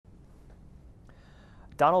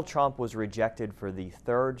Donald Trump was rejected for the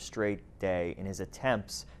third straight day in his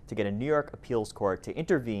attempts to get a New York appeals court to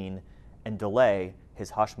intervene and delay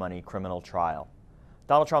his hush money criminal trial.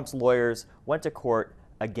 Donald Trump's lawyers went to court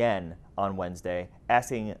again on Wednesday,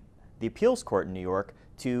 asking the appeals court in New York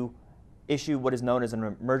to issue what is known as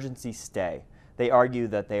an emergency stay. They argue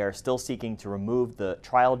that they are still seeking to remove the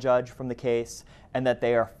trial judge from the case and that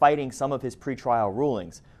they are fighting some of his pretrial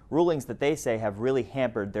rulings that they say have really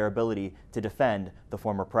hampered their ability to defend the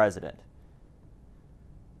former president.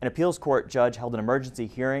 An appeals court judge held an emergency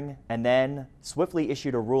hearing and then swiftly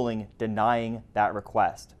issued a ruling denying that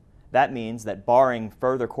request. That means that barring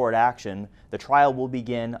further court action, the trial will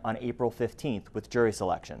begin on April 15th with jury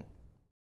selection.